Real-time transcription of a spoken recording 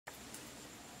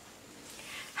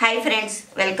Hi friends,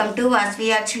 welcome to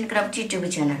Vasavi-Arts&Crafts YouTube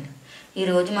channel.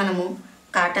 ఈరోజు మనము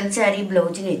cotton sari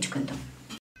blouse నేర్చుకుందాం.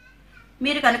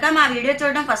 మీరు కనుక మా వీడియో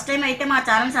చూడడం ఫస్ట్ టైం అయితే మా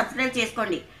ఛానల్ సబ్స్క్రైబ్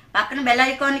చేసుకోండి. పక్కన బెల్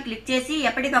ఐకాన్ని క్లిక్ చేసి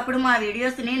ఎప్పటికప్పుడు మా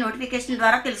వీడియోస్ని నోటిఫికేషన్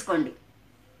ద్వారా తెలుసుకోండి.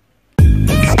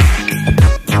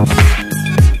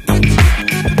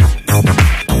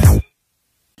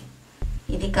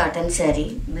 ఇది కాటన్ శారీ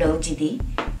బ్లౌజ్.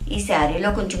 ఈ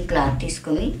శారీలో కొంచెం క్లాత్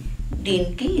తీసుకొని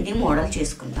దీనికి ఇది మోడల్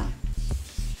చేసుకుందాం.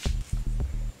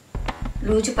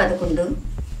 లూజు 11,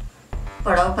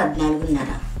 పొడవు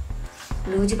 14.5.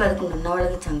 లూజు 11 ఉన్న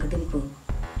వాళ్ళకి చంకదింపు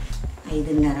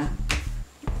 5.5.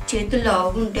 చేతులు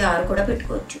లావుగా ఉంటే 6 కూడా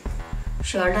పెట్టుకోవచ్చు.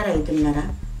 షోల్డర్ 5.5,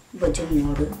 భుజం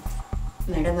 3,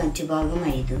 మెడ మధ్య భాగం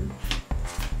 5.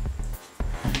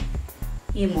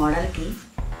 ఈ మోడల్కి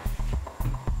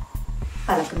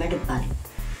పలక మెడ ఇవ్వాలి.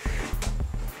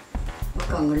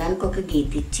 ఒక అంగుళానికి ఒక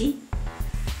గీత ఇచ్చి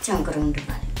చంకరం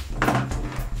ఇవ్వాలి.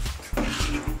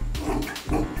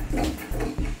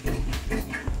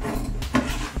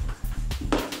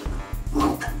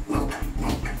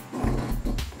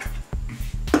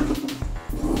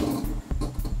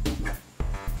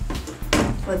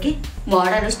 ఓకే,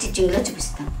 మోడల్ స్టిచ్చింగ్లో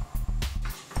చూపిస్తాను.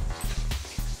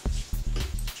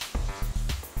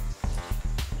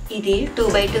 ఇది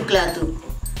 2x2 క్లాత్,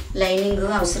 లైనింగ్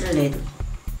అవసరం లేదు.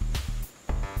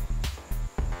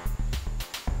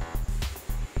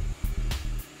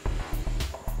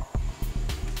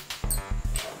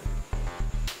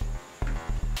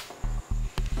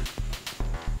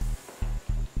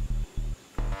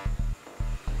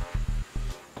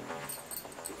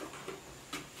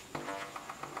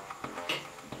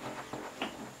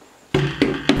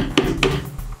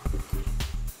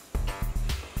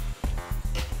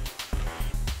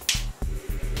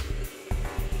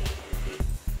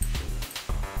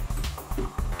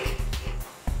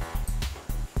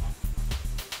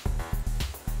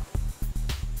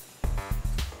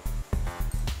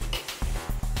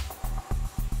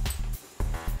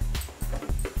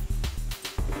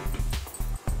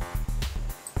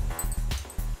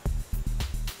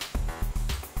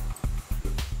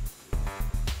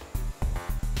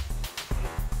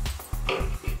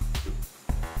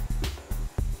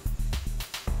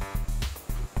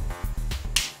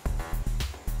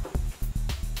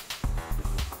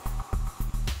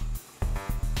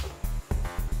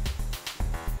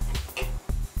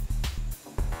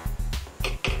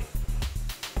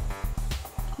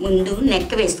 ముందు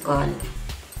నెక్ వేసుకోవాలి.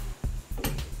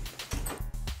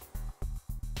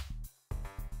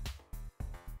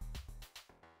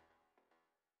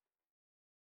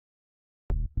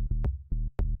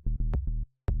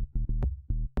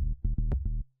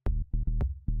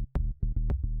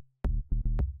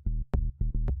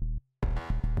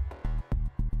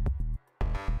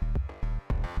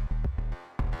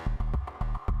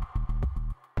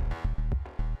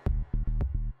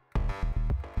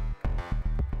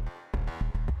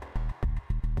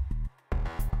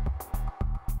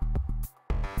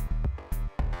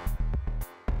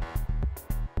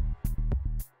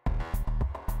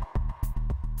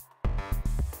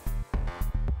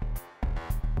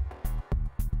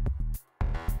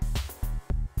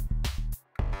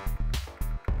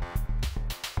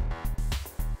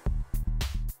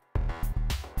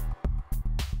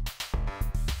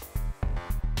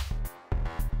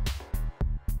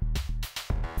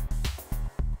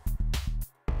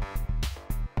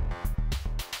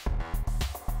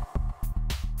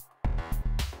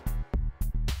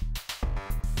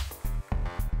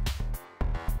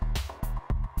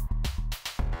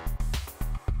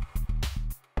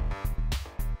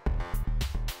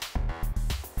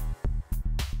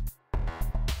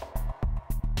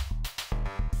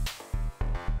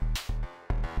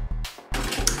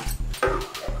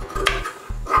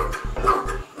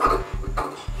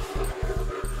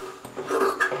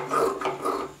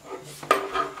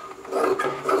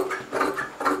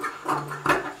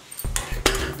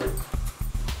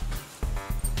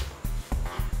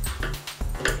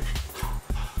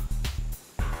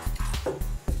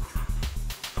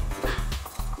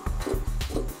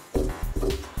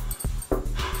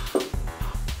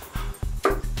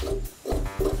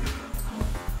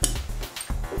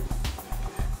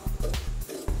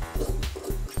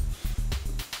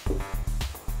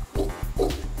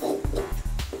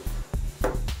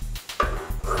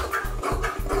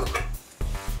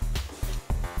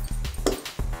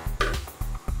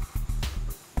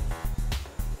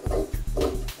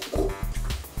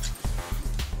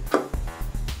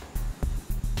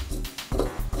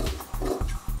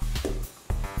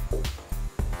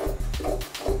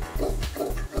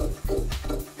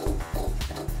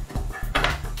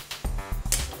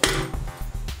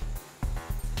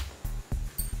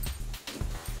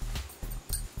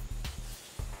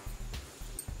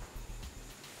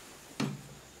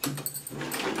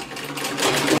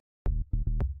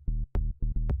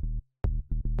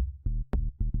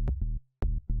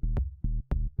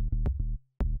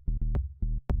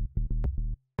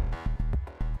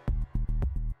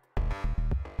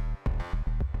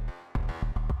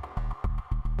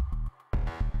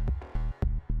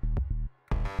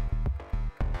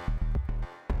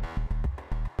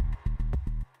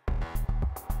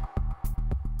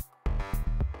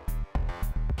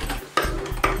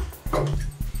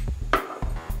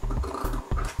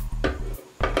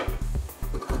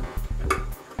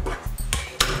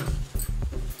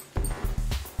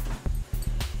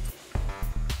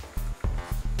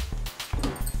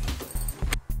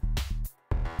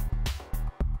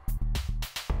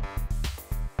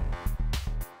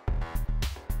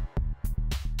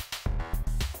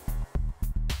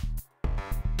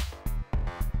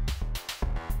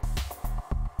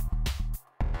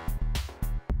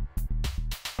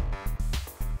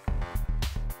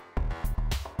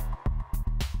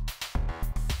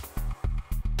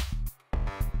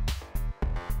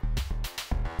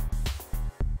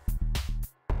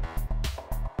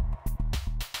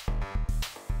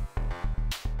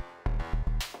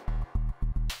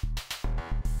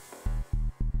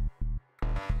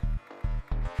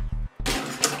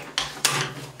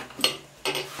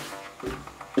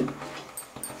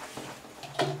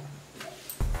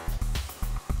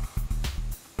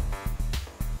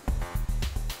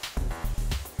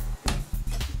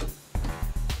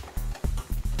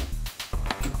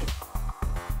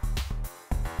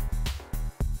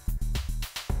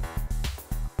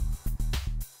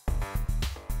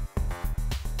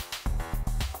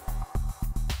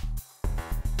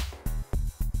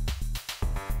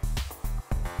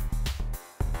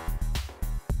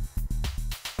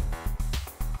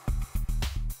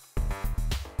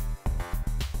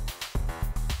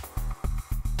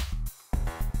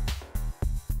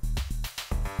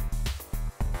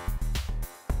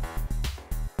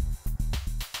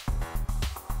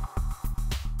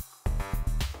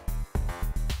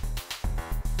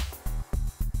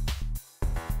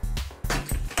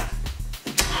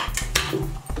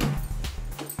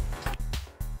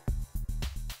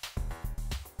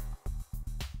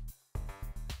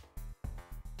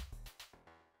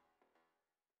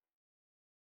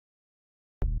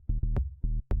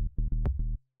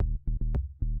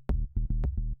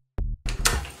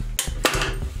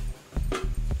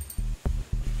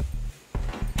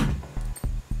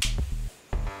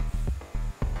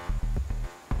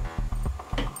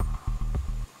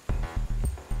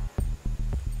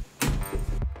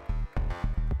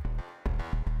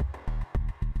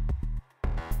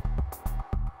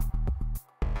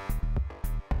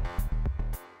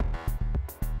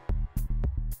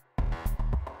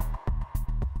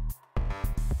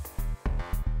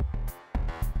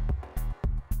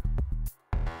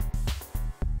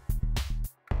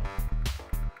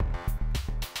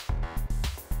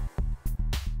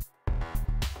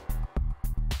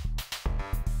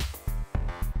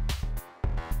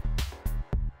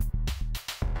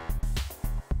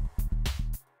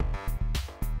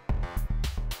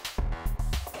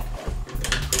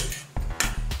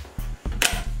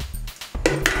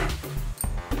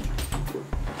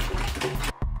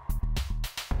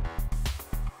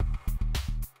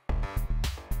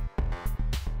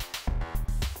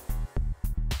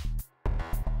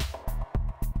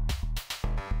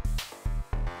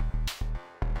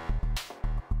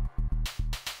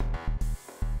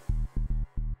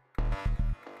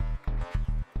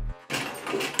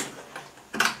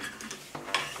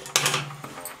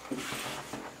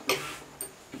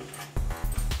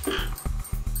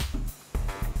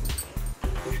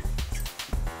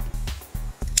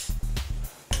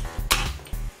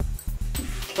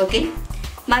 ఓకే,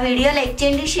 మా వీడియో లైక్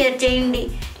చేయండి, షేర్ చేయండి.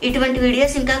 ఇటువంటి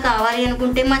వీడియోస్ ఇంకా కావాలి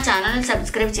అనుకుంటే మా ఛానల్ని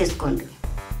సబ్స్క్రైబ్ చేసుకోండి.